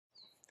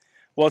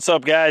What's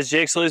up, guys?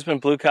 Jake SLEASMAN,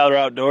 Blue Collar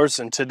Outdoors,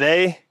 and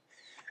today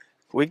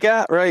we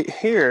got right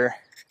here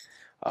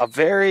a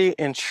very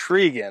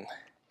intriguing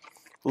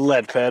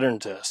lead pattern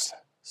test.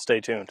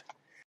 Stay tuned.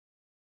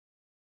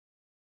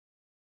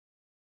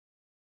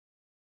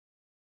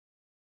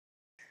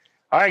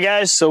 All right,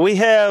 guys, so we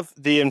have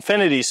the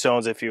infinity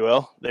stones, if you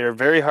will. They're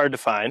very hard to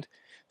find.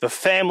 The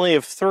family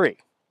of three,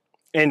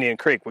 Indian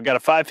Creek. We got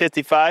a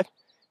 555,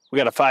 we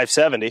got a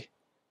 570,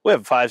 we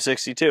have a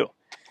 562.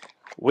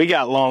 We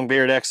got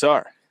Longbeard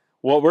XR.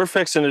 What we're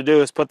fixing to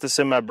do is put this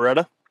in my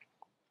Beretta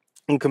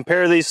and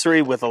compare these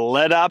three with a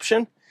lead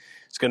option.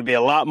 It's going to be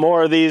a lot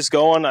more of these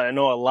going. I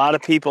know a lot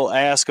of people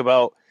ask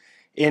about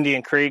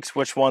Indian Creeks,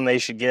 which one they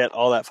should get,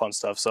 all that fun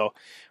stuff. So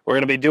we're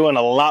going to be doing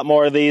a lot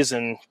more of these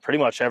in pretty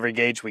much every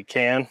gauge we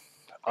can.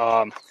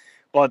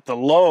 But the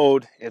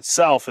load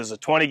itself is a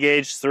 20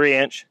 gauge,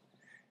 3-inch,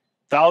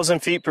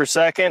 1,000 feet per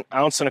second, 1.25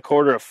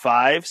 ounces of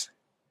fives.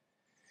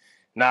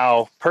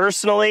 Now,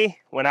 personally,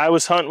 when I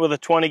was hunting with a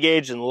 20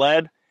 gauge and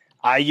lead,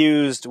 I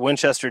used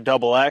Winchester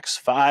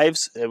XX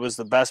 5s. It was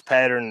the best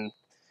pattern.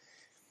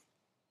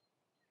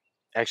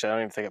 Actually, I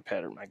don't even think I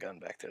patterned my gun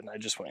back then. I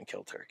just went and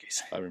killed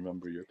turkeys. I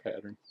remember your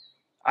pattern.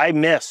 I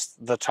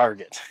missed the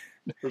target.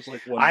 There was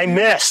like one. I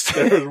missed.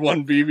 There was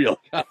one BB.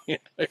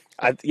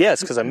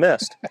 Yes, because I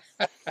missed.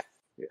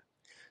 Yeah.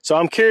 So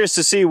I'm curious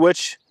to see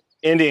which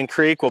Indian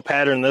Creek will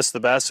pattern this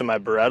the best in my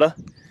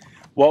Beretta.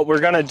 What we're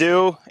going to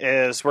do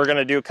is we're going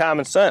to do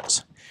common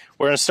sense.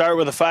 We're going to start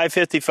with a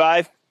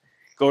 555,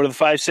 go to the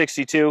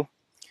 562,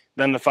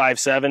 then the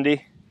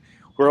 570.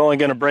 We're only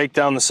going to break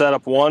down the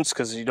setup once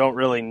because you don't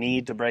really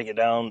need to break it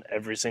down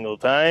every single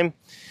time.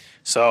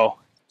 So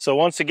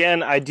once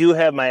again, I do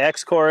have my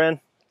X-Core in.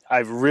 I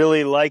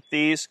really like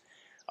these,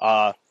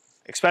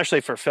 especially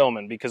for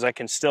filming because I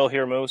can still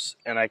hear moose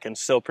and I can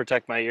still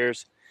protect my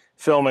ears.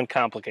 Filming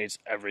complicates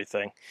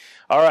everything.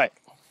 All right.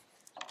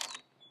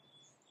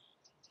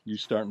 You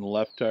starting the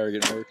left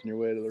target and working your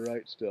way to the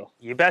right still.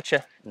 You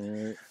betcha. All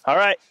right. All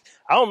right.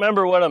 I don't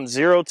remember what I'm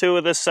 0-2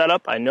 with this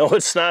setup. I know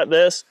it's not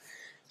this.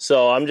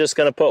 So I'm just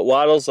going to put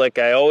wattles like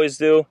I always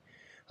do.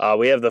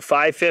 We have the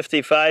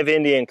 555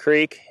 Indian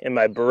Creek in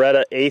my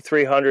Beretta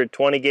a300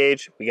 20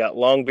 gauge. We got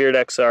Longbeard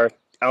XR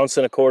 1.25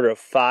 ounces of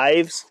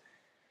fives.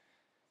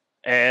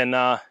 And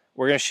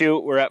we're going to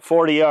shoot. We're at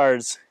 40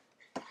 yards.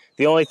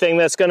 The only thing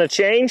that's going to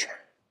change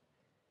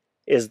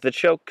is the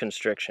choke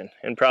constriction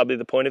and probably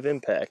the point of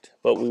impact,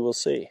 but we will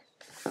see.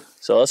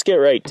 So let's get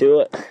right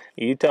to it.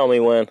 You tell me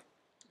when.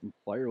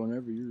 Fire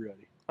whenever you're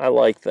ready. I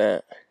like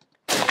that.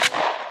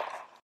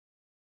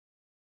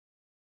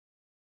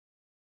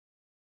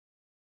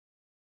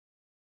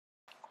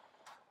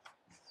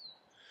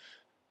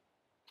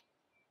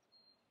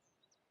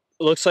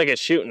 It looks like it's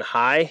shooting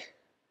high.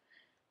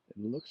 It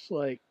looks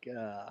like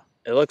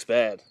It looks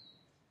bad.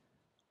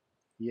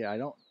 yeah, I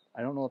don't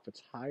know if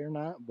it's high or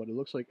not, but it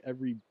looks like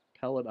every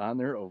pellet on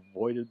there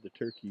avoided the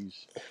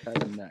turkey's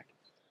head and neck.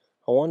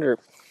 I wonder.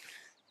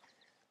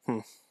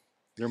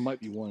 There might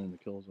be one in the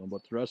kill zone,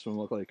 but the rest of them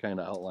look like kind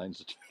of outlines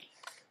the turkey.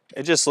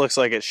 It just looks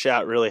like it's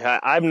shot really high.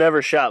 I've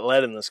never shot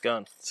lead in this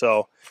gun,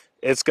 so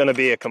it's going to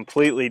be a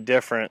completely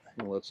different.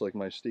 Well, that's like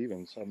my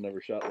Stevens. I've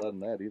never shot lead in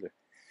that either.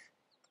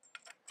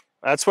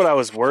 That's what I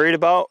was worried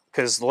about,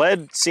 because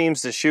lead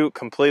seems to shoot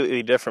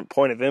completely different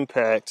point of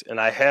impact, and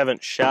I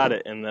haven't shot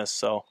it in this,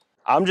 so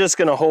I'm just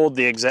going to hold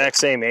the exact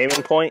same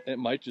aiming point. It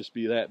might just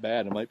be that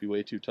bad. It might be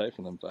way too tight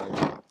for them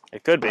fives.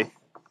 It could be.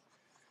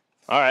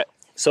 All right,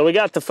 so we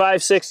got the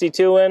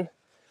 562 in.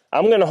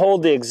 I'm going to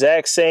hold the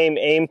exact same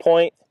aim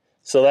point,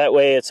 so that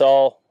way it's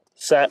all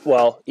set,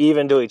 well,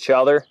 even to each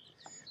other.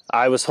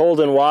 I was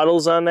holding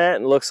wattles on that,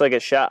 and it looks like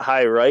it shot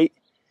high right,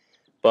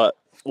 but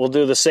we'll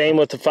do the same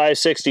with the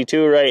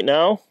 562 right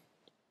now.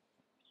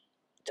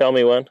 Tell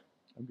me when.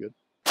 I'm good.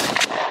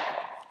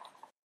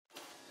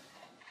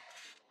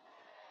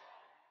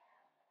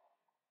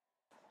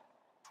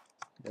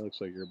 It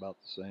looks like you're about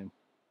the same.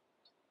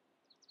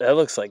 That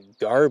looks like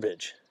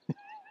garbage.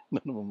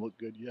 None of them look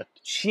good yet.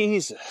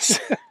 Jesus.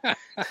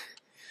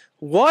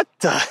 What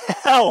the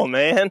hell,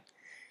 man?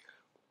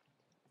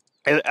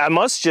 I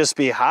must just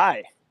be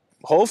high.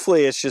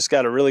 Hopefully it's just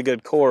got a really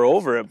good core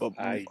over it, but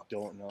I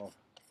don't know.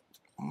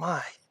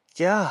 My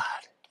God.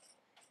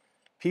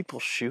 People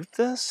shoot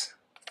this?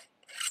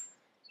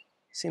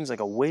 Seems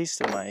like a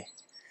waste of my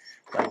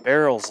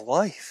barrel's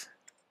life.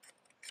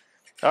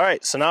 All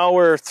right, so now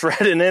we're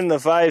threading in the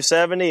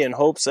 570 in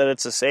hopes that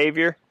it's a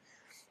savior,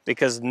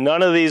 because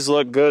none of these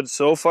look good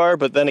so far,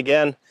 but then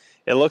again,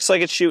 it looks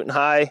like it's shooting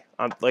high.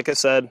 Like I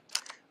said,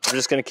 I'm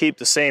just going to keep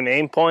the same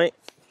aim point.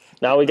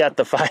 Now we got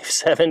the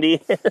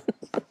 570.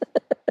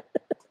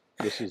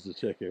 This is the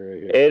ticket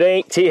right here. It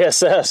ain't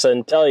TSS, I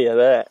can tell you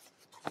that.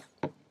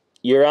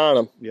 You're on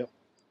them. Yep.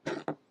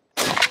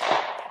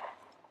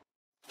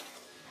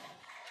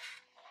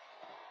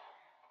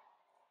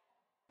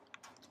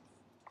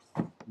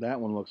 That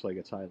one looks like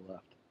it's high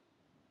left.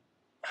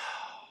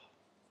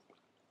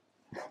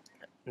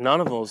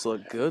 None of those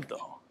look good,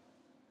 though.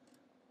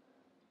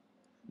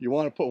 You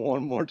want to put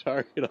one more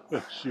target up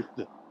and shoot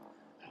them.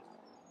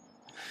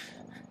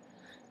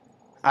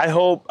 I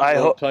hope.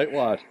 Tight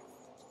wad.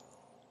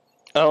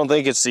 I don't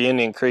think it's the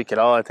Indian Creek at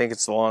all. I think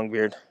it's the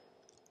longbeard.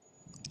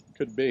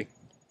 Could be.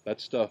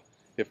 That's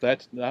if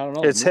that's, I don't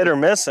know. It's hit or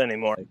miss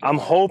anymore. I'm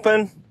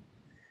hoping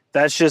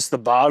that's just the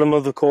bottom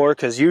of the core,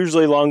 because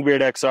usually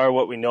longbeard XR,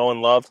 what we know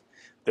and love,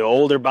 the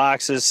older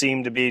boxes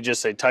seem to be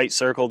just a tight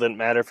circle. Didn't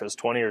matter if it was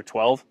 20 or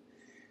 12.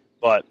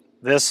 But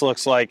this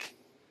looks like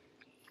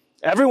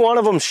every one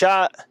of them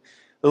shot.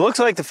 It looks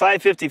like the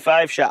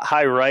 555 shot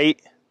high right,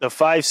 the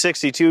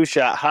 562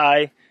 shot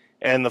high,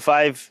 and the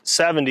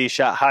 570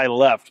 shot high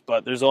left,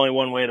 but there's only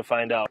one way to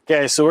find out.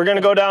 Okay, so we're gonna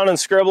go down and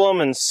scribble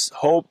them and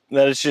hope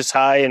that it's just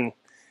high and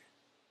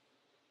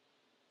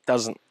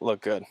doesn't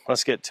look good.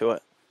 Let's get to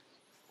it.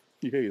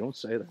 Yeah, you don't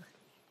say that.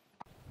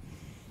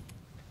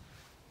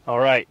 All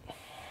right.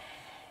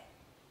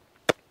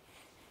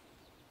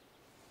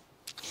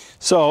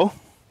 So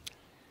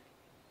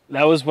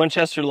that was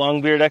Winchester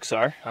Longbeard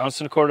XR,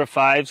 1.25 ounce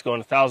fives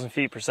going 1,000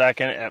 feet per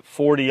second at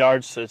 40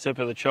 yards to the tip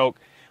of the choke,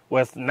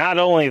 with not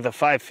only the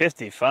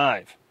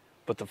 555,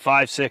 but the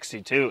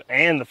 562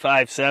 and the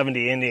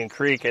 570 Indian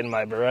Creek in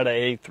my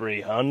Beretta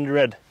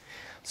a300.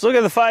 Let's look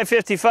at the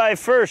 555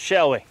 first,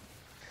 shall we?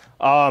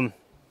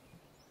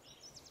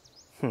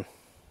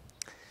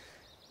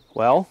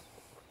 Well,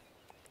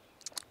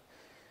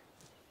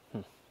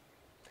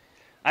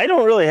 I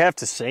don't really have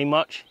to say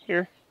much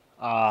here.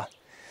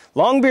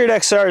 Longbeard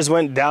XRs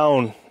went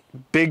down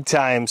big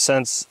time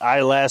since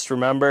I last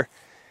remember.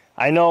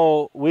 I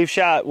know we've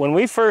shot, when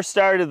we first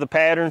started the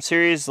pattern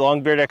series,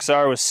 Longbeard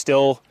XR was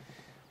still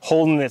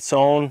holding its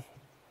own,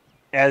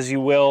 as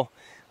you will.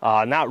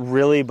 Not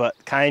really,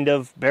 but kind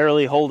of,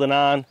 barely holding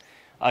on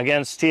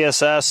against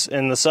TSS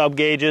in the sub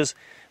gauges.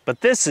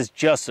 But this is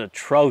just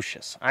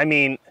atrocious. I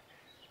mean,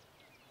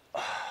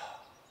 wow.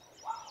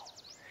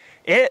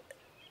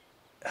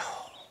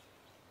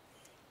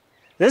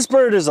 This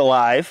bird is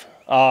alive.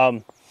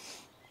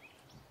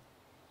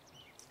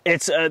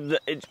 It's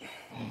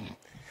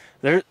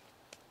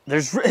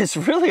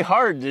really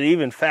hard to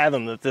even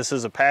fathom that this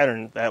is a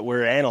pattern that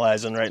we're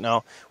analyzing right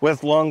now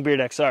with Longbeard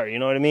XR. You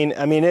know what I mean?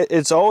 I mean,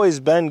 it's always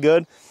been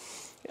good.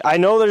 I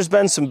know there's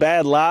been some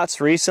bad lots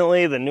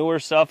recently. The newer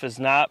stuff has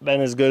not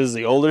been as good as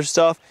the older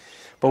stuff.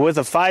 But with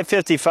a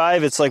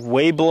 555, it's like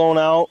way blown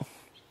out.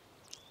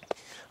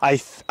 I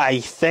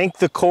think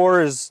the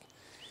core is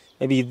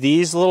maybe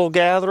these little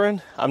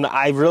gathering.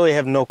 I really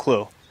have no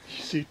clue.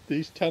 You see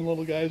these 10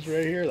 little guys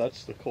right here?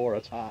 That's the core.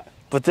 It's hot.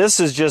 But this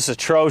is just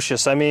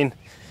atrocious. I mean,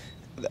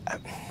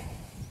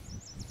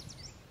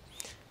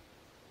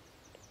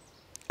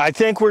 I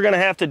think we're going to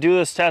have to do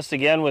this test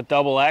again with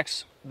double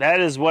X.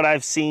 That is what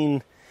I've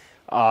seen,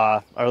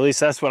 or at least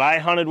that's what I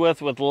hunted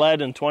with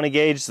lead and 20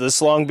 gauge. This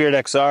Longbeard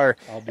XR,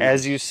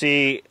 as you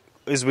see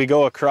as we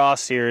go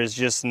across here, is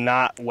just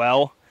not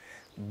well.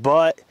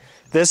 But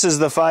this is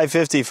the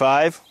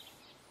 555.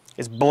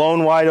 It's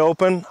blown wide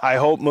open. I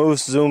hope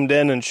Moose zoomed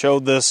in and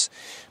showed this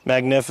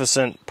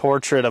magnificent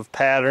portrait of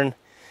pattern.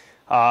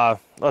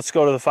 Let's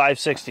go to the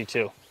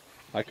 562.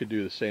 I could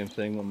do the same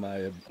thing with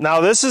my...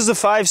 Now this is the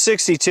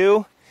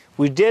 562.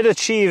 We did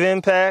achieve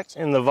impact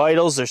in the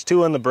vitals. There's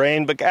 2 in the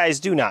brain, but guys,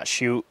 do not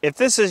shoot. If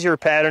this is your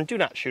pattern, do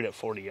not shoot at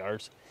 40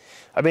 yards.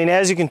 I mean,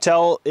 as you can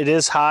tell, it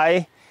is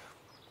high,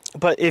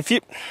 but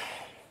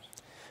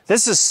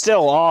this is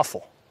still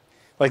awful.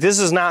 Like, this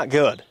is not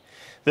good.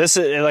 This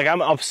is, like,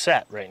 I'm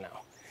upset right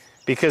now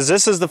because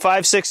this is the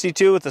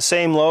 562 with the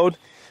same load.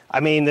 I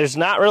mean, there's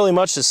not really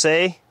much to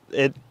say.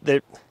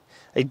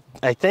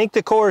 I think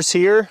the core is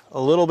here a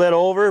little bit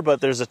over,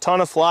 but there's a ton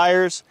of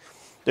flyers.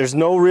 There's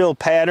no real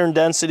pattern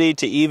density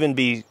to even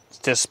be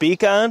to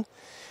speak on.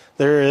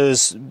 There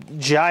is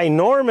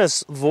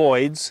ginormous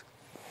voids.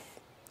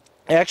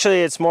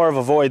 Actually, it's more of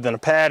a void than a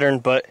pattern,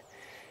 but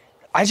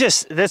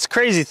this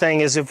crazy thing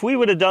is if we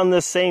would have done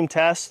this same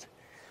test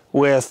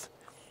with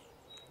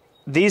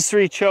these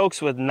 3 chokes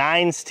with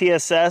 9s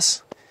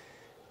TSS,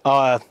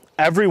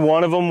 every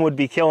one of them would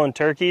be killing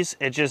turkeys.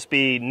 It'd just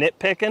be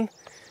nitpicking.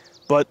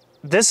 But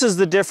this is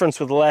the difference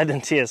with lead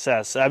and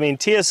TSS. I mean,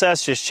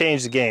 TSS just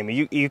changed the game.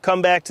 You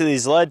come back to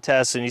these lead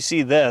tests and you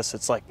see this,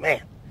 it's like,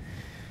 man,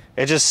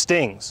 it just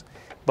stings.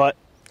 But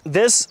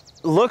this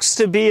looks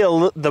to be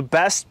the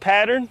best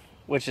pattern,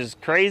 which is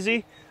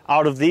crazy,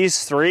 out of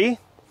these 3.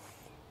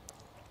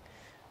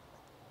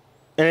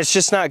 And it's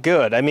just not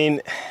good. I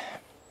mean,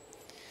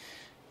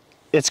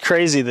 it's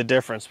crazy the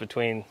difference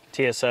between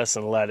TSS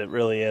and lead. It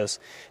really is.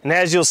 And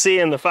as you'll see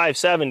in the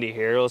 570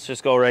 here, let's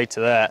just go right to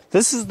that.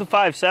 This is the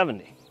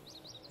 570.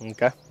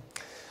 Okay.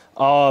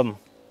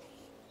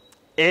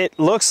 It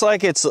looks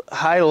like it's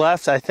high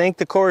left. I think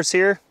the core is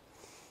here,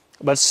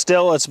 but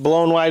still it's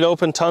blown wide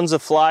open, tons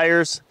of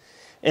flyers.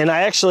 And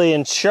I actually,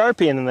 in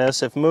sharpieing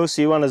this, if Moose,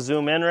 you want to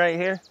zoom in right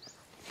here,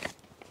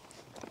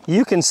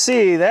 you can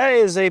see that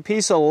is a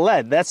piece of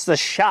lead. That's the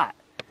shot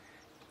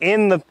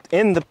in the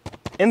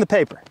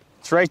paper.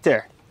 It's right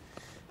there.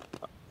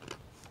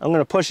 I'm going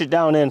to push it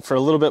down in for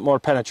a little bit more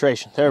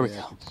penetration. There we go.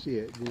 I can see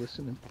it. You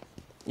listening?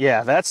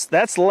 Yeah,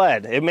 that's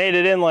lead. It made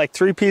it in like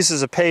 3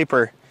 pieces of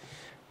paper.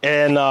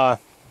 And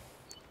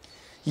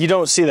You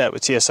don't see that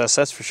with TSS,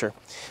 that's for sure.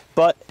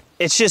 But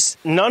it's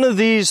just none of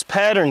these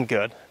pattern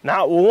good.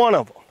 Not one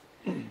of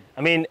them.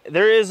 I mean,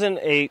 there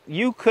isn't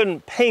you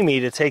couldn't pay me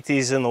to take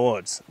these in the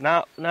woods.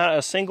 Not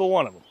a single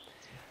one of them.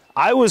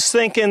 I was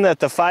thinking that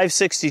the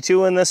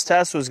 562 in this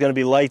test was going to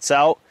be lights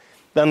out.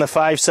 Then the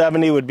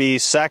 570 would be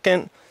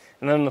second.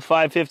 And then the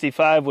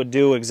 555 would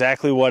do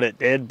exactly what it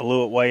did,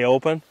 blew it way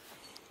open.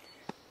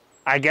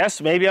 I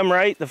guess maybe I'm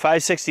right. The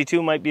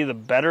 562 might be the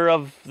better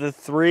of the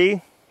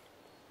three.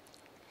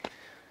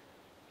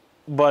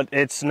 But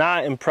it's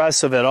not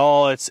impressive at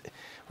all.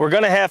 We're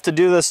going to have to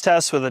do this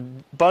test with a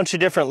bunch of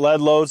different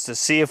lead loads to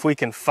see if we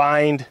can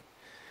find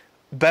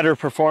better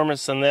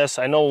performance than this.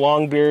 I know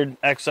longbeard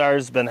XR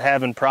has been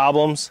having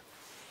problems.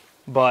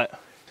 But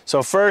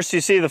so first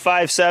you see the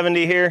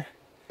 570 here.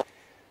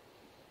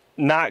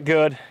 Not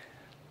good.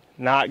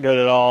 Not good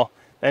at all.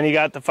 Then you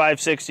got the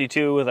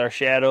 562 with our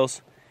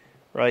shadows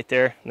right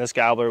there. And this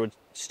gobbler would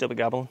still be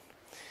gobbling.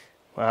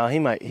 Well,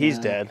 he's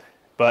dead.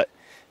 But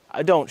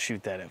I don't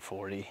shoot that at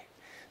 40.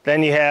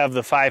 Then you have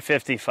the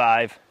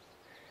 555.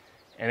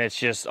 And it's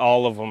just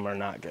all of them are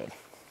not good.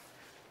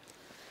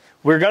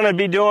 We're going to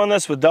be doing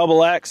this with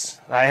double X.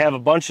 I have a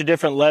bunch of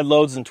different lead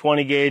loads in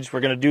 20 gauge. We're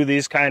going to do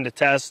these kind of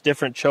tests,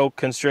 different choke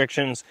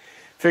constrictions,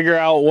 figure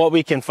out what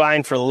we can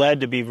find for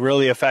lead to be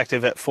really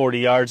effective at 40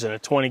 yards in a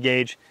 20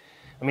 gauge.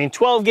 I mean,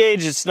 12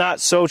 gauge, it's not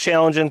so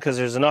challenging because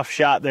there's enough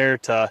shot there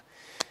to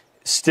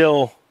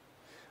still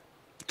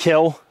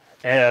kill.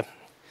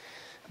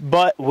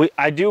 But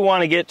I do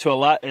want to get to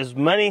as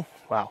many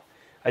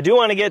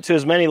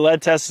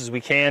lead tests as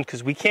we can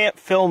because we can't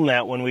film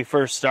that when we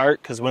first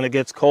start because when it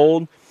gets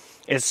cold,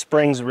 it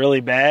springs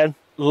really bad.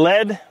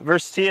 Lead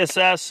versus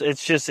TSS,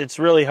 it's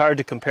really hard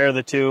to compare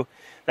the two.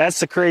 That's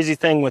the crazy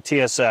thing with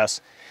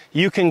TSS.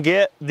 You can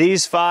get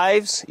these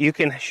 5s, you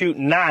can shoot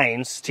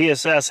 9s.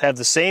 TSS have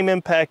the same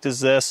impact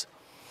as this,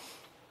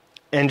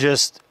 and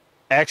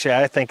actually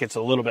I think it's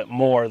a little bit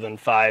more than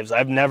 5s.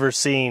 I've never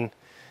seen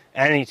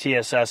any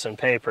TSS in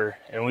paper,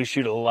 and we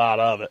shoot a lot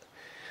of it.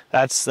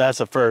 That's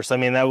a first. I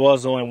mean, that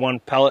was only one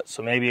pellet,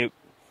 so maybe,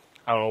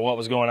 I don't know what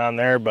was going on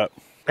there, but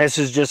this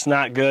is just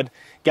not good.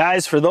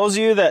 Guys, for those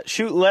of you that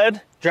shoot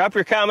lead, drop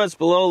your comments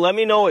below. Let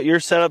me know what your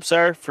setups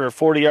are for a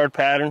 40-yard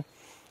pattern.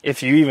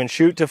 If you even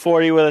shoot to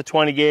 40 with a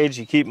 20 gauge,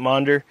 you keep them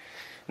under.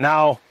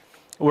 Now,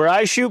 where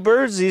I shoot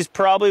birds, these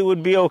probably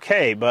would be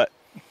okay, but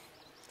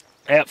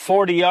at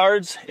 40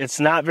 yards, it's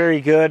not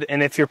very good.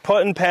 And if you're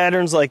putting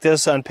patterns like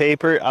this on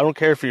paper, I don't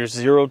care if you're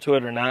zero to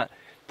it or not,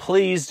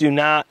 please do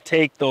not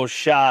take those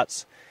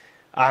shots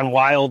on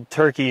wild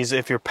turkeys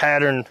if your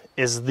pattern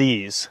is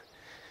these.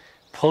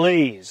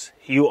 Please,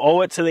 you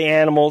owe it to the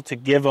animal to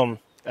give them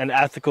an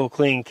ethical,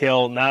 clean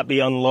kill, not be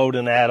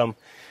unloading at them,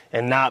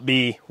 and not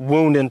be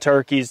wounding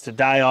turkeys to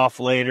die off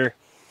later.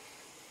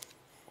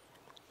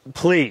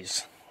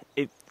 Please,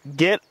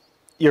 get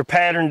your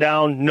pattern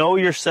down, know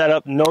your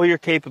setup, know your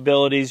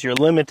capabilities, your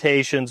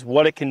limitations,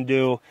 what it can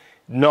do,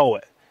 know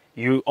it.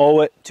 You owe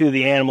it to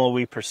the animal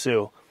we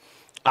pursue.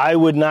 I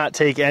would not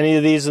take any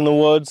of these in the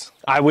woods.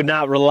 I would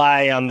not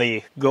rely on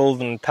the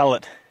golden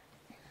pellet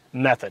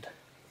method,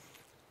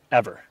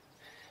 ever.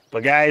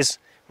 But guys,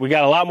 we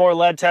got a lot more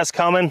lead tests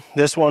coming.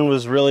 This one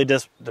was really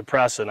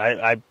depressing.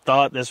 I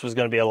thought this was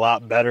going to be a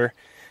lot better.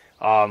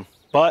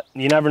 But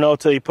you never know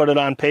till you put it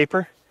on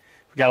paper.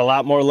 We got a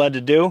lot more lead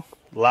to do,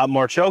 a lot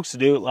more chokes to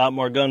do, a lot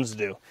more guns to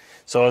do.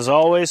 So as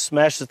always,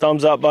 smash the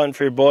thumbs up button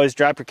for your boys.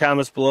 Drop your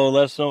comments below.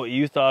 Let us know what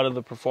you thought of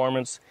the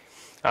performance.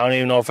 I don't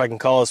even know if I can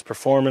call this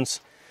performance.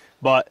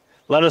 But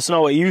let us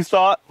know what you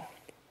thought.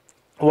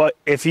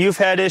 If you've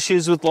had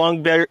issues with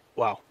longbeard,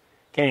 wow,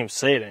 can't even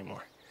say it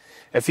anymore.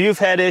 If you've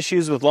had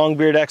issues with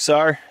longbeard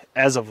XR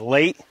as of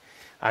late,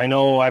 I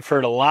know I've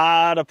heard a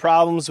lot of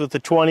problems with the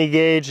 20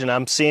 gauge, and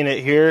I'm seeing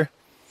it here.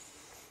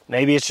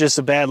 Maybe it's just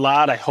a bad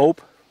lot, I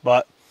hope.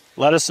 But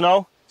let us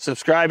know.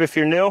 Subscribe if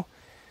you're new.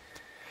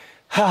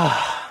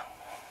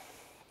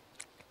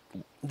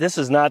 This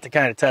is not the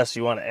kind of test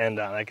you want to end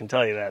on, I can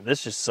tell you that.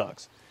 This just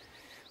sucks.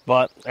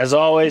 But as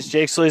always,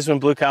 Jake SLEASMAN,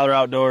 Blue Collar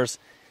Outdoors.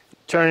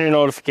 Turn your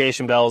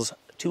notification bells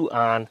to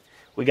on.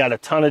 We got a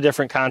ton of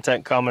different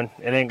content coming.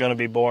 It ain't going to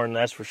be boring,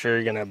 that's for sure.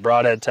 You're going to have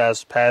broadhead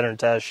tests, pattern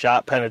tests,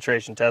 shot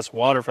penetration tests,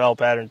 waterfowl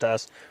pattern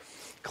tests,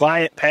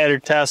 client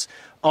pattern tests,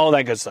 all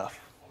that good stuff.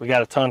 We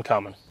got a ton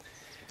coming.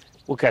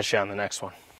 We'll catch you on the next one.